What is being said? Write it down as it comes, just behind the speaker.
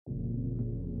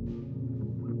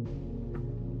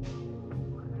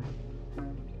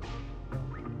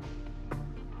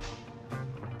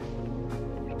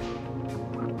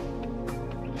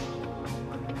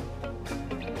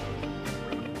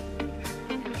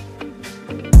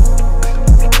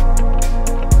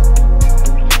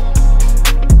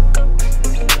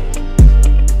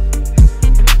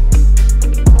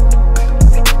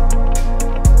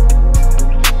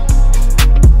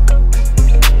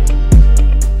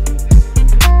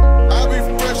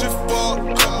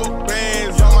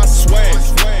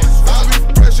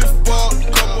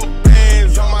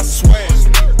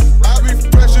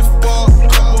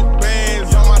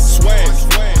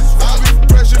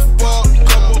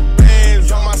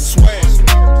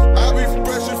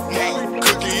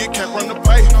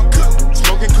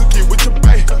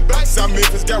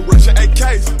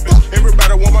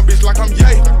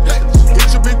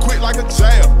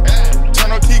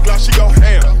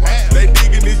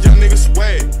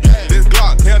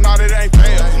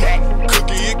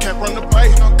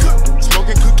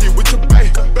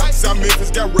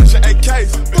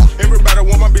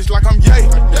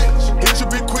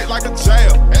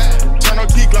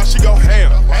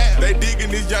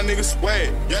these young niggas swag.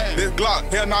 This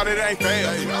Glock, hell no, that ain't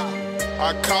fast.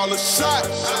 I call a shot.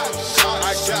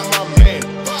 I got my man.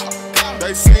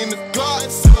 They seen the Glock.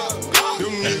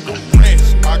 Them niggas ranch.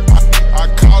 I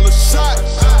call a shot.